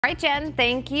All right, Jen,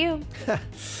 thank you.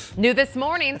 New this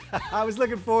morning. I was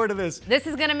looking forward to this. This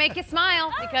is going to make you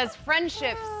smile because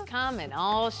friendships come in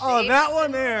all shapes Oh, that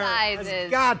one there sizes. has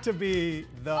got to be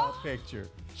the picture.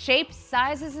 Shapes,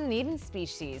 sizes, and even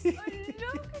species.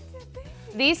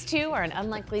 These two are an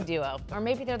unlikely duo, or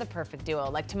maybe they're the perfect duo,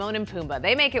 like Timon and Pumbaa.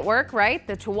 They make it work, right?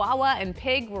 The Chihuahua and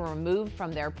pig were removed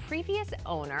from their previous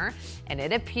owner, and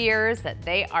it appears that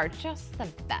they are just the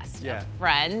best of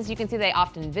friends. You can see they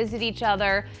often visit each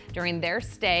other during their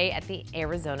stay at the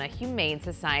Arizona Humane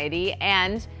Society,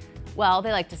 and well,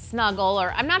 they like to snuggle,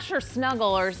 or I'm not sure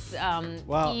snuggle or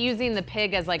using the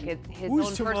pig as like his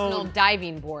own personal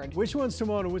diving board. Which one's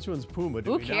Timon and which one's Pumbaa?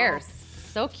 Who cares?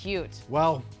 So cute.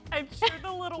 Well, I'm sure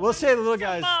the little we'll say the little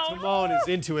guy's Timon is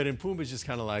into it, and Pumbaa's just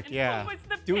kind of like, yeah,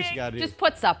 do what you gotta do. Just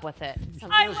puts up with it.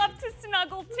 I love to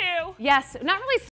snuggle too. Yes, not really